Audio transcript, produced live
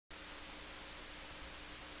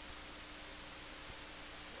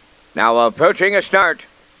Now approaching a start.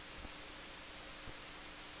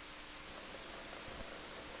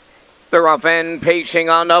 They're off and pacing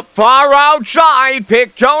on the far outside.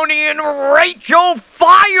 Pictonian Rachel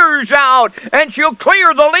fires out, and she'll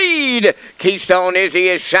clear the lead. Keystone Izzy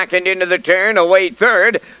is second into the turn, away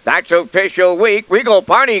third. That's official week. Regal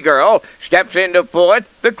Party Girl steps into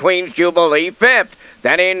fourth. The Queen's Jubilee fifth.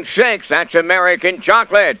 Then in sixth, that's American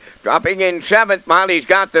Chocolate. Dropping in seventh, Miley's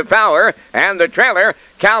Got the Power. And the trailer,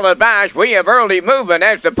 Calabash. We have early movement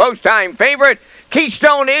as the post-time favorite.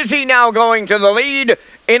 Keystone Izzy now going to the lead.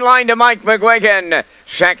 In line to Mike McGuigan.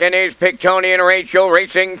 Second is Pictonian Rachel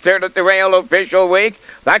racing third at the rail official week.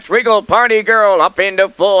 That's Regal Party Girl up into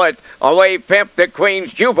fourth. Away fifth, the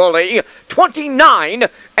Queen's Jubilee.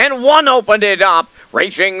 29-1 opened it up.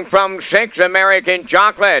 Racing from sixth, American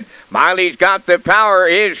Chocolate. Miley's Got the Power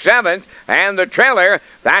is seventh. And the trailer,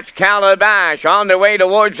 that's Calabash on the way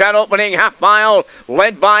towards that opening half mile,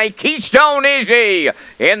 led by Keystone Izzy.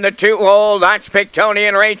 In the 2-hole, that's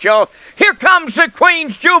Pictonian Rachel. Here comes the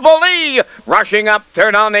Queen's Jubilee, rushing up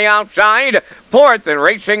third on the outside. Fourth and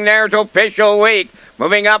racing there's official week.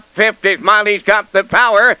 Moving up fifth is Miley's Got the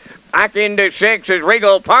Power. Back into sixth is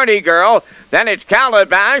Regal Party Girl. Then it's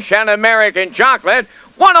Calabash and American Chocolate.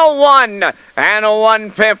 101 and a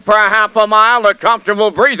 1/5 per half a mile, a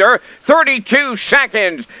comfortable breather. 32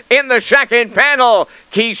 seconds in the second panel.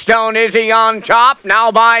 Keystone Izzy on top,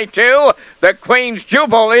 now by 2. The Queen's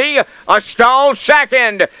Jubilee, a stall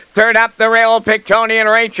second. Third up the rail,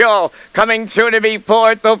 Pictonian Rachel. Coming through to be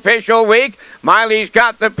fourth official week. Miley's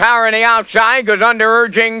Got the Power on the outside, goes under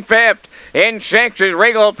urging fifth. In sixth is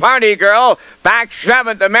Regal Party Girl. Back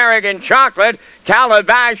seventh, American Chocolate.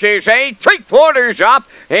 Calabash is 8. 3/4 up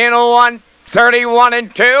in a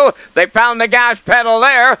 1:31-2. They found the gas pedal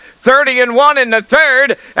there. 30-1 in the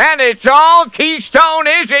third. And it's all Keystone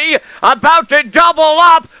Izzy about to double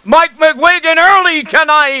up. Mike McGuigan early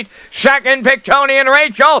tonight. Second, Pictonian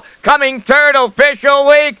Rachel. Coming third official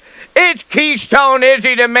week. It's Keystone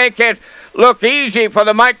Izzy to make it look easy for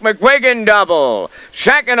the Mike McGuigan double.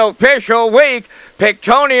 Second official week,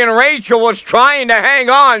 Pictonian Rachel was trying to hang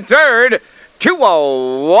on third.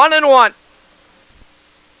 201-1.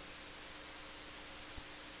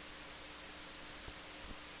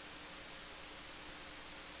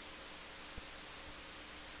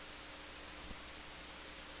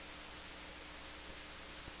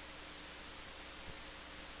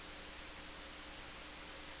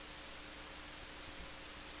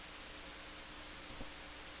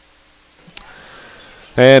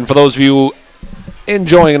 And for those of you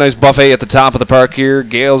enjoying a nice buffet at the top of the park here,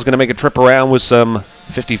 Gail's going to make a trip around with some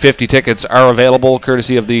 50-50 tickets are available,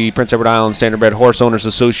 courtesy of the Prince Edward Island Standardbred Horse Owners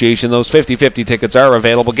Association. Those 50-50 tickets are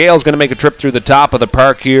available. Gail's going to make a trip through the top of the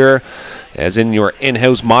park here. As in your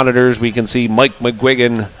in-house monitors, we can see Mike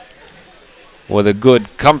McGuigan with a good,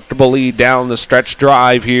 comfortable lead down the stretch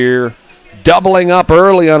drive here. Doubling up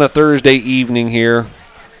early on a Thursday evening here.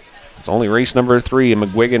 It's only race number 3, and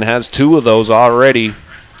McGuigan has 2 of those already.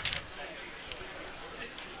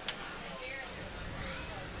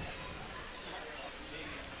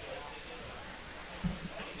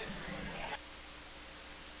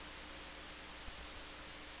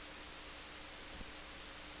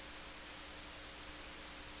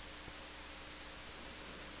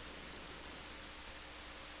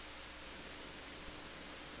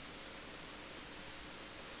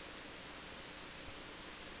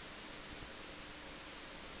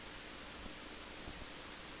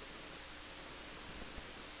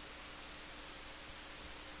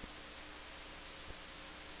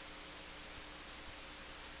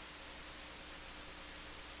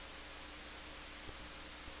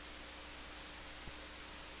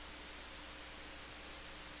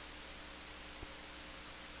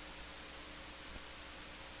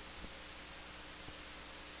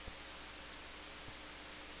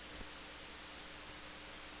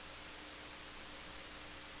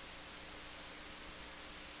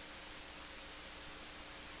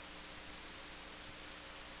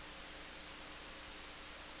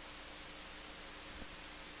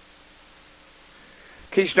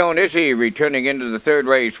 Keystone Izzy returning into the third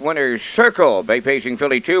race. Winner's Circle, Bay Pacing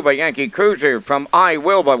Philly 2 by Yankee Cruiser from I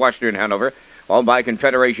Will by Western Hanover. All by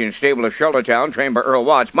Confederation Stable of Charlottetown, trained by Earl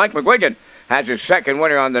Watts. Mike McGuigan has his second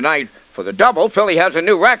winner on the night for the double. Philly has a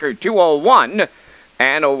new record, 201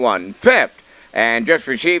 and a 1/5. And just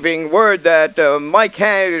receiving word that Mike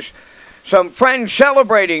has some friends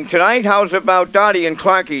celebrating tonight. How's about Dottie and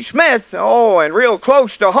Clarkie Smith? Oh, and real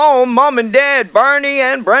close to home, Mom and Dad, Barney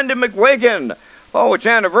and Brenda McGuigan. Oh, it's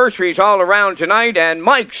anniversaries all around tonight, and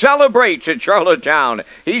Mike celebrates at Charlottetown.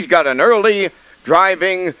 He's got an early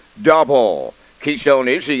driving double. Keystone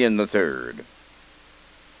Izzy in the third.